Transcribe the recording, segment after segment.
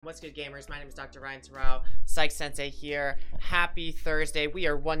What's good, gamers? My name is Dr. Ryan Terrell, Psych Sensei here. Happy Thursday. We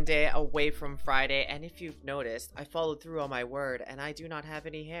are one day away from Friday, and if you've noticed, I followed through on my word, and I do not have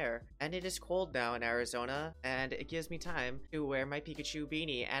any hair. And it is cold now in Arizona, and it gives me time to wear my Pikachu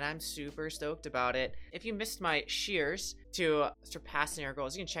beanie, and I'm super stoked about it. If you missed my shears to surpassing our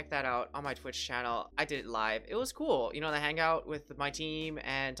goals, you can check that out on my Twitch channel. I did it live. It was cool. You know, I hang out with my team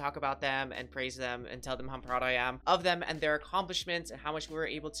and talk about them and praise them and tell them how proud I am of them and their accomplishments and how much we were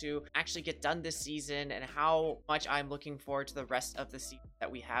able to actually get done this season and how much I'm looking forward to the rest of the season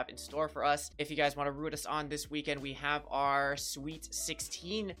that we have in store for us. If you guys want to root us on this weekend, we have our Sweet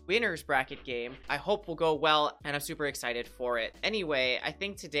 16 winners bracket game. I hope will go well, and I'm super excited for it. Anyway, I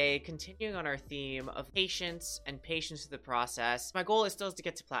think today, continuing on our theme of patience and patience through the process, my goal is still to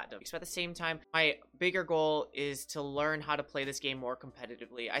get to platinum. So at the same time, my bigger goal is to learn how to play this game more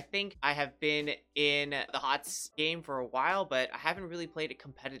competitively. I think I have been in the HOTS game for a while, but I haven't really played it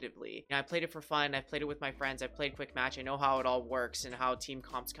competitively. You know, I played it for fun. I've played it with my friends. I've played quick match. I know how it all works and how team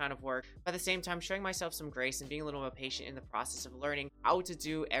comps kind of work. But at the same time, showing myself some grace and being a little more patient in the process of learning how to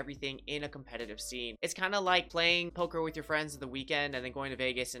do everything in a competitive scene. It's kind of like playing poker with your friends the weekend and then going to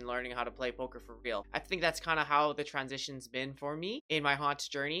Vegas and learning how to play poker for real. I think that's kind of how the transition's been for me in my HOTS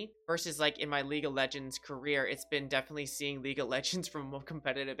journey versus like in my League of Legends career. It's been definitely seeing League of Legends from a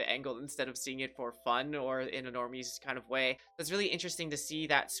competitive angle instead of seeing it for fun or in a normies kind of way. It's really interesting to see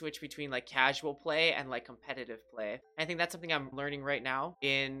that switch between like casual play and like competitive play. I think that's something I'm learning right now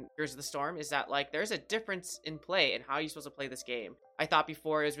in Heroes of the Storm, is that like there's a difference in play and how you're supposed to play this game. I thought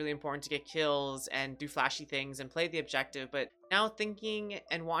before it was really important to get kills and do flashy things and play the objective, but now thinking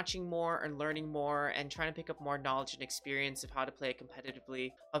and watching more and learning more and trying to pick up more knowledge and experience of how to play it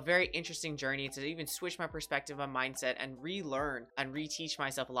competitively, a very interesting journey to even switch my perspective on mindset and relearn and reteach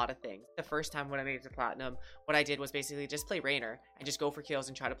myself a lot of things. The first time when I made it to platinum, what I did was basically just play Raynor and just go for kills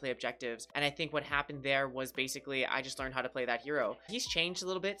and try to play objectives. And I think what happened there was basically I just learned how to play that hero. He's changed a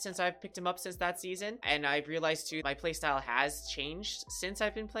little bit since I've picked him up since that season, and I've realized too my playstyle has changed since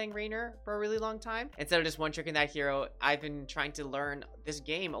I've been playing Raynor for a really long time. Instead of just one tricking that hero, I've been trying to learn this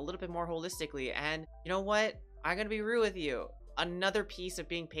game a little bit more holistically. And you know what? I'm gonna be real with you. Another piece of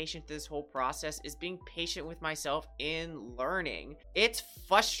being patient through this whole process is being patient with myself in learning. It's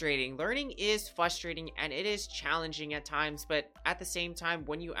frustrating. Learning is frustrating and it is challenging at times, but at the same time,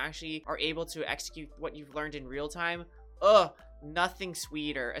 when you actually are able to execute what you've learned in real time, nothing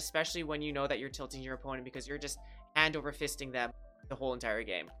sweeter, especially when you know that you're tilting your opponent because you're just hand over fisting them the whole entire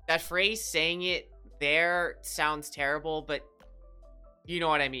game. That phrase, saying it there, sounds terrible, but you know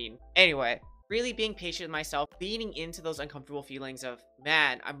what I mean. Anyway, really being patient with myself, leaning into those uncomfortable feelings of,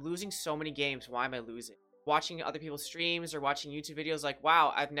 man, I'm losing so many games. Why am I losing? Watching other people's streams or watching YouTube videos, like,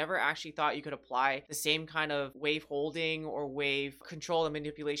 wow, I've never actually thought you could apply the same kind of wave holding or wave control and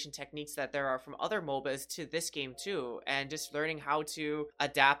manipulation techniques that there are from other MOBAs to this game too. And just learning how to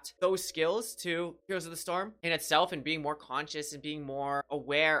adapt those skills to Heroes of the Storm in itself and being more conscious and being more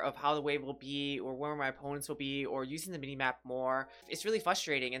aware of how the wave will be or where my opponents will be or using the minimap more. It's really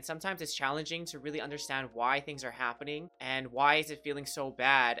frustrating, and sometimes it's challenging to really understand why things are happening and why is it feeling so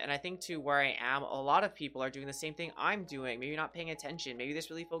bad. And I think too, where I am, a lot of people are doing the same thing I'm doing, maybe not paying attention, maybe they're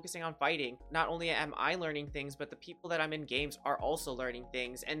really focusing on fighting. Not only am I learning things, but the people that I'm in games are also learning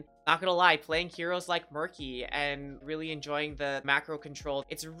things. And not gonna lie, playing heroes like Murky and really enjoying the macro control,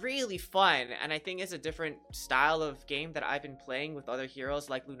 it's really fun. And I think it's a different style of game that I've been playing with other heroes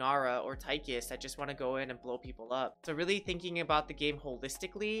like Lunara or Tychus that just want to go in and blow people up. So really thinking about the game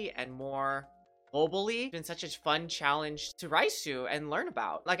holistically and more globally, it's been such a fun challenge to rise to and learn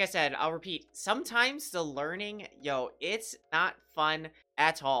about. Like I said, I'll repeat, sometimes the learning, it's not fun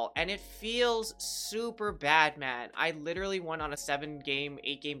at all. And it feels super bad, man. I literally went on a 7-game,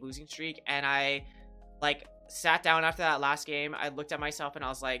 8-game losing streak, and I sat down after that last game. I looked at myself and I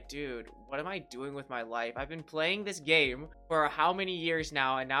was like, dude, what am I doing with my life? I've been playing this game for how many years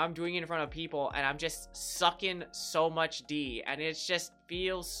now, and now I'm doing it in front of people, and I'm just sucking so much D, and it just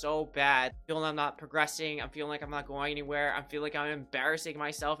feels so bad. Feeling I'm not progressing. I'm feeling like I'm not going anywhere. I feel like I'm embarrassing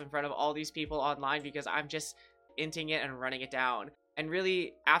myself in front of all these people online because I'm just inting it and running it down. And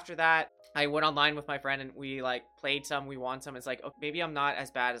really, after that, I went online with my friend and we played some, we won some. It's like, okay, maybe I'm not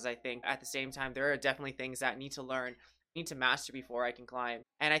as bad as I think. At the same time, there are definitely things that I need to learn, need to master before I can climb.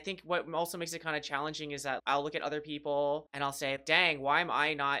 And I think what also makes it kind of challenging is that I'll look at other people and I'll say, dang, why am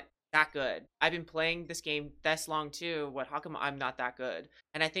I not that good. I've been playing this game this long too. How come I'm not that good?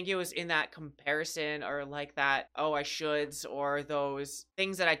 And I think it was in that comparison or like that, oh, I shoulds, or those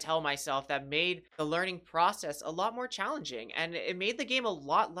things that I tell myself that made the learning process a lot more challenging. And it made the game a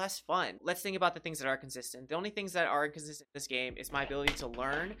lot less fun. Let's think about the things that are consistent. The only things that are inconsistent in this game is my ability to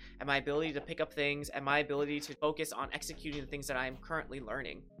learn and my ability to pick up things and my ability to focus on executing the things that I'm currently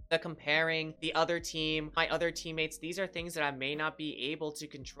learning. The comparing the other team, my other teammates, these are things that I may not be able to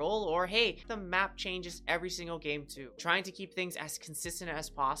control, or hey, the map changes every single game too. Trying to keep things as consistent as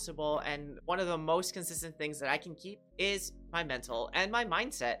possible, and one of the most consistent things that I can keep is my mental and my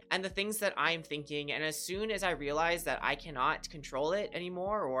mindset and the things that I'm thinking. And as soon as I realize that I cannot control it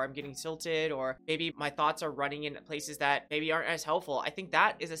anymore, or I'm getting tilted, or maybe my thoughts are running in places that maybe aren't as helpful, I think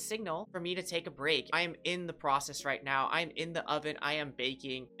that is a signal for me to take a break. I am in the process right now. I'm in the oven. I am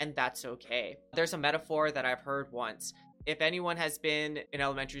baking, and that's okay. There's a metaphor that I've heard once. If anyone has been in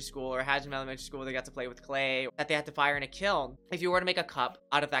elementary school or has in elementary school, they got to play with clay that they had to fire in a kiln. If you were to make a cup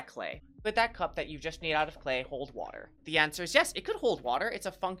out of that clay, could that cup that you just made out of clay hold water? The answer is yes, it could hold water. It's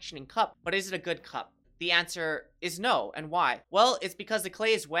a functioning cup, but is it a good cup? The answer is no. And why? Well, it's because the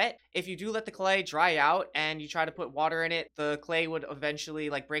clay is wet. If you do let the clay dry out and you try to put water in it, the clay would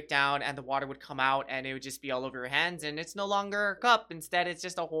eventually like break down and the water would come out and it would just be all over your hands, and it's no longer a cup. Instead, it's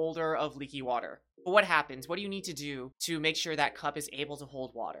just a holder of leaky water. But what happens? What do you need to do to make sure that cup is able to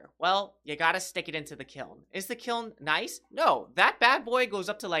hold water? Well, you gotta stick it into the kiln. Is the kiln nice? No, that bad boy goes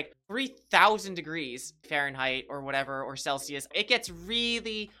up to like 3,000 degrees Fahrenheit or whatever, or Celsius. It gets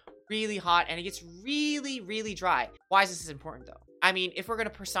really hot and it gets really dry. Why is this important though? I mean, if we're going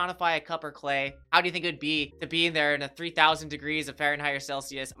to personify a cup or clay, how do you think it would be to be in there in a 3,000 degrees of Fahrenheit or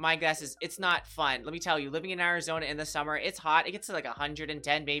Celsius? My guess is it's not fun. Let me tell you, living in Arizona in the summer, it's hot. It gets to like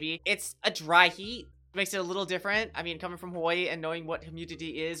 110 maybe. It's a dry heat. Makes it a little different. I mean, coming from Hawaii and knowing what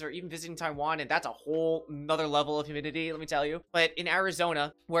humidity is, or even visiting Taiwan, and that's a whole another level of humidity, let me tell you. But in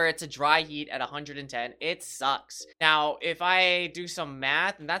Arizona, where it's a dry heat at 110, it sucks. Now, if I do some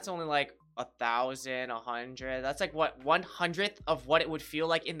math, and that's only like 1,000, 100, that's like what, 1/100th of what it would feel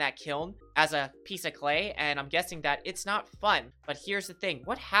like in that kiln as a piece of clay, and I'm guessing that it's not fun. But here's the thing,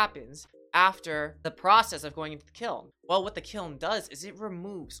 what happens after the process of going into the kiln? Well, what the kiln does is it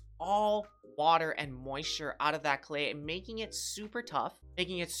removes all water and moisture out of that clay, and making it super tough,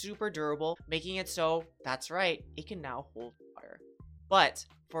 making it super durable, making it so, that's right, it can now hold water. But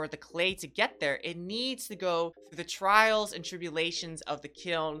for the clay to get there, it needs to go through the trials and tribulations of the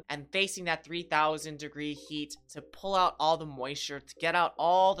kiln and facing that 3,000 degree heat to pull out all the moisture, to get out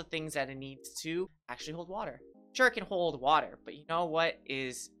all the things that it needs to actually hold water. Sure, it can hold water, but you know what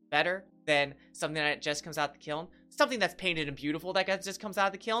is better than something that just comes out the kiln? Something that's painted and beautiful that just comes out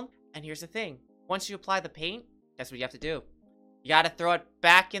of the kiln. And here's the thing, once you apply the paint, guess what you have to do? You gotta throw it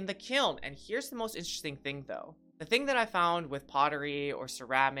back in the kiln. And here's the most interesting thing though. The thing that I found with pottery or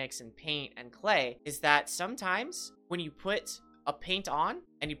ceramics and paint and clay is that sometimes when you put a paint on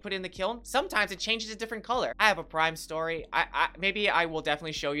and you put it in the kiln, sometimes it changes a different color. I have a prime story. Maybe I will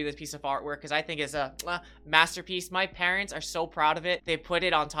definitely show you this piece of artwork because I think it's a masterpiece. My parents are so proud of it. They put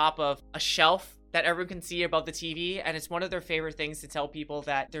it on top of a shelf that everyone can see above the TV, and it's one of their favorite things to tell people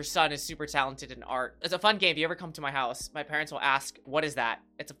that their son is super talented in art. It's a fun game. If you ever come to my house, my parents will ask, what is that?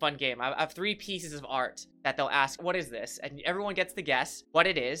 It's a fun game. I have 3 pieces of art that they'll ask, what is this? And everyone gets to guess what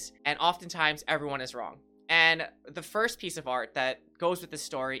it is, and oftentimes everyone is wrong. And the first piece of art that goes with this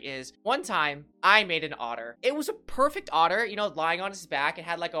story is, one time I made an otter. It was a perfect otter, you know, lying on its back. It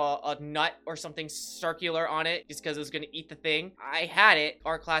had like a nut or something circular on it just because it was going to eat the thing. I had it.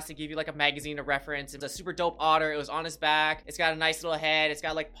 Art class to give you like a magazine, a reference. It's a super dope otter. It was on his back. It's got a nice little head. It's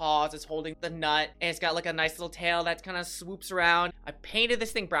got like paws. It's holding the nut. And it's got like a nice little tail that kind of swoops around. I painted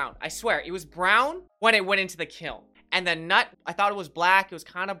this thing brown. I swear, it was brown when it went into the kiln. And the nut, I thought it was black. It was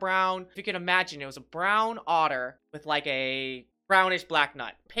kind of brown. If you can imagine, it was a brown otter with like a brownish black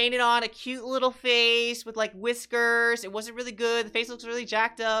nut. Painted on a cute little face with like whiskers. It wasn't really good. The face looks really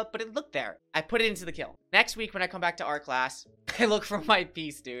jacked up, but it looked there. I put it into the kiln. Next week when I come back to art class, I look for my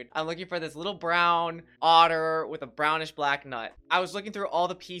piece, dude. I'm looking for this little brown otter with a brownish black nut. I was looking through all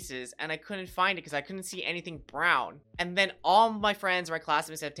the pieces and I couldn't find it because I couldn't see anything brown. And then all my friends, my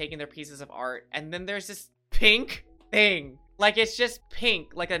classmates have taken their pieces of art, and then there's this pink thing. Like, it's just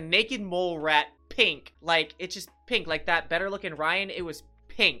pink, like a naked mole rat pink. Like, it's just pink, like that better looking Ryan. It was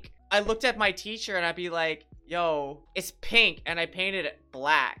pink. I looked at my teacher and I'd be like, yo, it's pink, and I painted it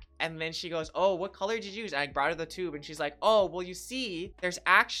black. And then she goes, oh, what color did you use? And I brought her the tube and she's like, oh, well, you see, there's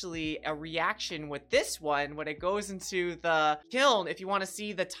actually a reaction with this one when it goes into the kiln. If you want to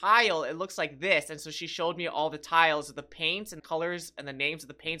see the tile, it looks like this. And so she showed me all the tiles of the paints and colors and the names of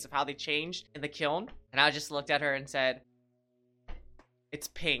the paints of how they changed in the kiln. And I just looked at her and said, it's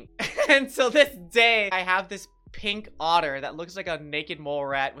pink. And so this day I have this pink otter that looks like a naked mole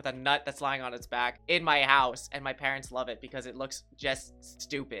rat with a nut that's lying on its back in my house, and my parents love it because it looks just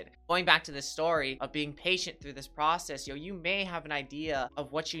stupid. Going back to this story of being patient through this process, you may have an idea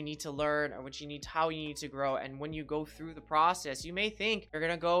of what you need to learn or how you need to grow, and when you go through the process, you may think you're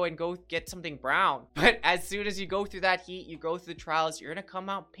gonna go get something brown, but as soon as you go through that heat, you go through the trials, you're gonna come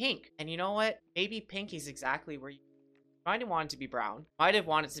out pink. And you know what? Maybe pink is exactly where you might have wanted to be brown, might have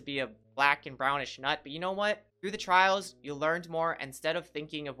wanted to be a black and brownish nut, but you know what? Through the trials, you learned more. Instead of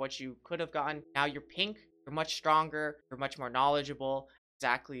thinking of what you could have gotten, now you're pink, you're much stronger, you're much more knowledgeable,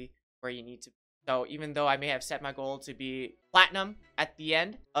 exactly where you need to be. So even though I may have set my goal to be platinum at the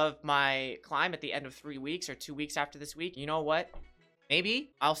end of my climb, at the end of 3 weeks or 2 weeks after this week, you know what? Maybe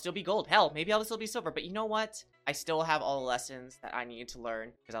I'll still be gold. Hell, maybe I'll still be silver. But you know what? I still have all the lessons that I needed to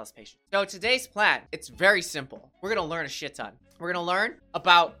learn because I was patient. So today's plan, it's very simple. We're going to learn a shit ton. We're going to learn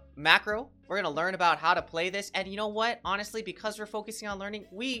about macro. We're going to learn about how to play this. And you know what? Honestly, because we're focusing on learning,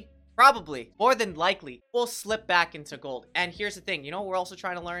 we probably, more than likely, will slip back into gold. And here's the thing. We're also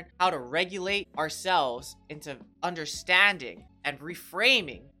trying to learn how to regulate ourselves into understanding and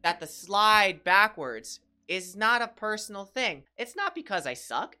reframing that the slide backwards is not a personal thing. It's not because I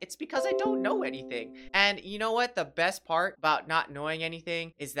suck. It's because I don't know anything. And you know what? The best part about not knowing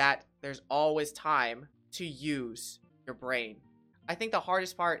anything is that there's always time to use your brain. I think the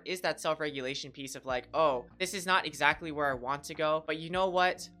hardest part is that self-regulation piece of like, oh, this is not exactly where I want to go, but you know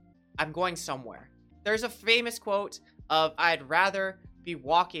what? I'm going somewhere. There's a famous quote of, I'd rather be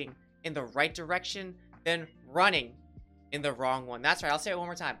walking in the right direction than running in the wrong one. That's right. I'll say it one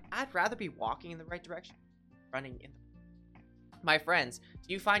more time. I'd rather be walking in the right direction, running in the... My friends,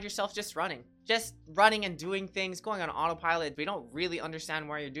 do you find yourself just running and doing things, going on autopilot? We don't really understand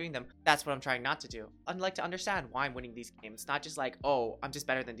why you're doing them. That's what I'm trying not to do. I'd like to understand why I'm winning these games. Not just like, oh, I'm just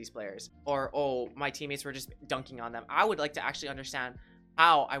better than these players, or oh, my teammates were just dunking on them. I would like to actually understand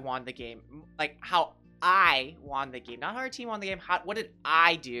how I won the game, like how I won the game, not how our team won the game. What did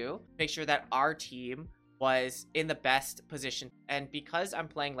I do to make sure that our team was in the best position? And because I'm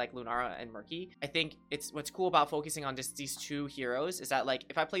playing like Lunara and Murky, I think it's what's cool about focusing on just these two heroes is that like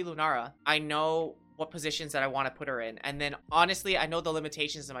if I play Lunara, I know what positions that I want to put her in, and then honestly I know the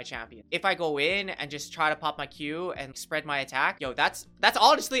limitations of my champion. If I go in and just try to pop my Q and spread my attack, that's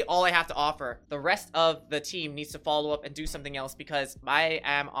honestly all I have to offer. The rest of the team needs to follow up and do something else because I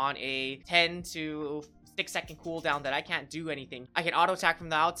am on a 10 to 6-second cooldown that I can't do anything. I can auto attack from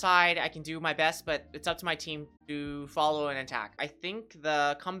the outside, I can do my best, but it's up to my team to follow and attack. I think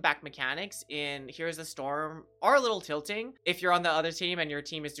the comeback mechanics in Here's the Storm are a little tilting. If you're on the other team and your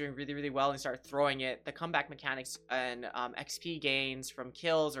team is doing really, really well and start throwing it, the comeback mechanics and XP gains from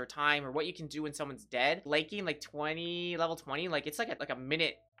kills or time or what you can do when someone's dead, flaking like level 20, like it's like a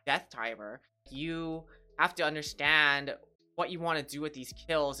minute death timer. You have to understand what you want to do with these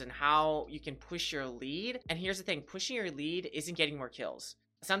kills and how you can push your lead. And here's the thing, pushing your lead isn't getting more kills.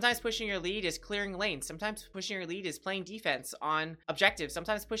 Sometimes pushing your lead is clearing lanes. Sometimes pushing your lead is playing defense on objectives.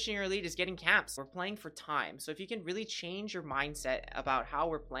 Sometimes pushing your lead is getting camps. We're playing for time. So if you can really change your mindset about how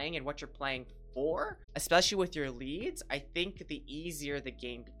we're playing and what you're playing for, especially with your leads, I think the easier the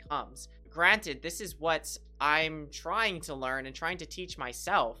game becomes. Granted, this is what I'm trying to learn and trying to teach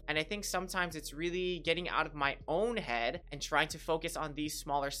myself. And I think sometimes it's really getting out of my own head and trying to focus on these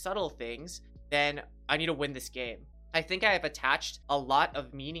smaller, subtle things. Then I need to win this game. I think I have attached a lot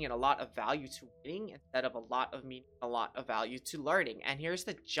of meaning and a lot of value to winning instead of a lot of meaning, a lot of value to learning. And here's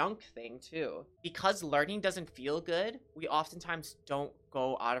the junk thing too. Because learning doesn't feel good, we oftentimes don't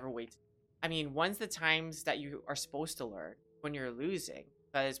go out of our way to... I mean, when's the times that you are supposed to learn? When you're losing.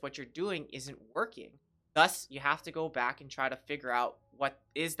 Because what you're doing isn't working. Thus, you have to go back and try to figure out what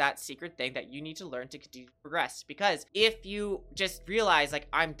is that secret thing that you need to learn to continue to progress. Because if you just realize, like,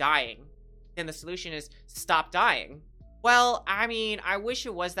 I'm dying, then the solution is stop dying. Well, I mean, I wish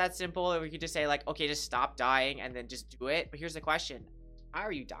it was that simple. Or we could just say, like, okay, just stop dying and then just do it. But here's the question. How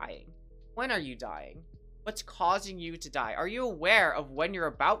are you dying? When are you dying? What's causing you to die? Are you aware of when you're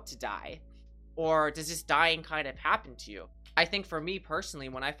about to die? Or does this dying kind of happen to you? I think for me personally,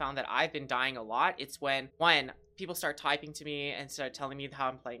 when I found that I've been dying a lot, it's when people start typing to me and start telling me how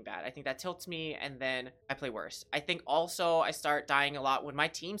I'm playing bad. I think that tilts me, and then I play worse. I think also I start dying a lot when my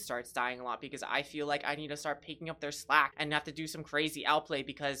team starts dying a lot, because I feel like I need to start picking up their slack and have to do some crazy outplay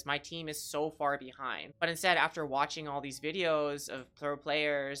because my team is so far behind. But instead, after watching all these videos of pro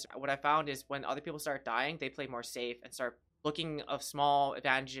players, what I found is when other people start dying, they play more safe and start looking of small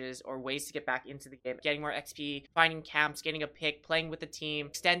advantages or ways to get back into the game, getting more XP, finding camps, getting a pick, playing with the team,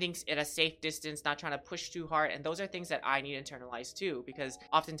 extending at a safe distance, not trying to push too hard. And those are things that I need to internalize too, because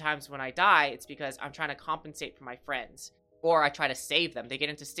oftentimes when I die, it's because I'm trying to compensate for my friends, or I try to save them. They get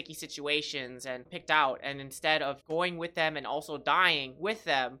into sticky situations and picked out, and instead of going with them and also dying with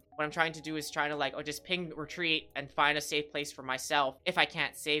them, what I'm trying to do is trying to like, oh, just ping retreat and find a safe place for myself if I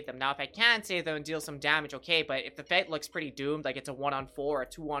can't save them. Now, if I can save them and deal some damage, okay, but if the fight looks pretty doomed, like it's a 1-on-4 or a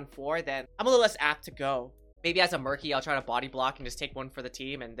 2-on-4, then I'm a little less apt to go. Maybe as a Murky, I'll try to body block and just take one for the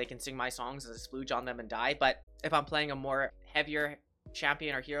team, and they can sing my songs as a splooge on them and die. But if I'm playing a more heavier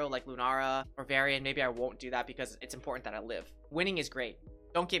champion or hero like Lunara or Varian, maybe I won't do that because it's important that I live. Winning is great.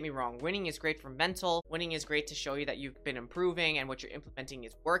 Don't get me wrong. Winning is great for mental. Winning is great to show you that you've been improving and what you're implementing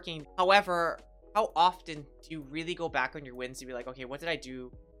is working. However, how often do you really go back on your wins to be like, okay, what did I do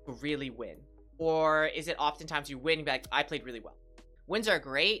to really win? Or is it oftentimes you win and be like, I played really well? Wins are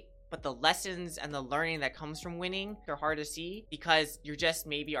great, but the lessons and the learning that comes from winning are hard to see because you just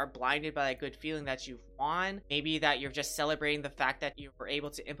maybe are blinded by a good feeling that you've won. Maybe that you're just celebrating the fact that you were able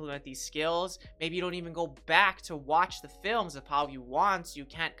to implement these skills. Maybe you don't even go back to watch the films of how you won, so you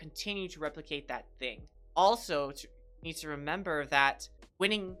can't continue to replicate that thing. Also, you need to remember that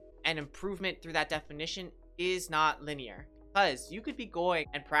winning and improvement through that definition is not linear. Because you could be going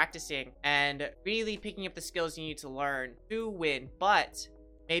and practicing and really picking up the skills you need to learn to win, but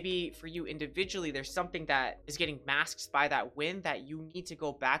maybe for you individually, there's something that is getting masked by that win that you need to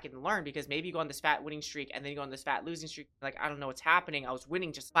go back and learn, because maybe you go on this fat winning streak and then you go on this fat losing streak. Like, I don't know what's happening. I was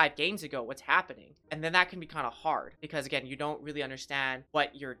winning just 5 games ago. What's happening? And then that can be kind of hard because, again, you don't really understand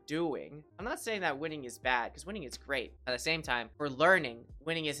what you're doing. I'm not saying that winning is bad, because winning is great. At the same time, for learning,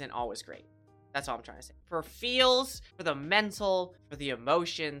 winning isn't always great. That's all I'm trying to say. For feels, for the mental, for the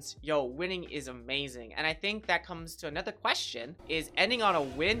emotions, yo, winning is amazing. And I think that comes to another question. Is ending on a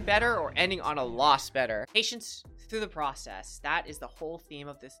win better or ending on a loss better? Patience through the process. That is the whole theme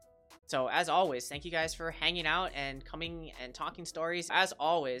of this. So as always, thank you guys for hanging out and coming and talking stories. As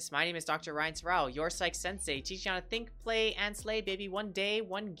always, my name is Dr. Ryan Sorrell, your psych sensei, teaching you how to think, play, and slay, baby. One day,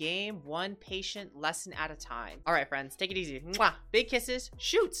 one game, one patient lesson at a time. All right, friends, take it easy. Mwah! Big kisses,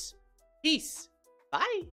 shoots. Peace. Bye.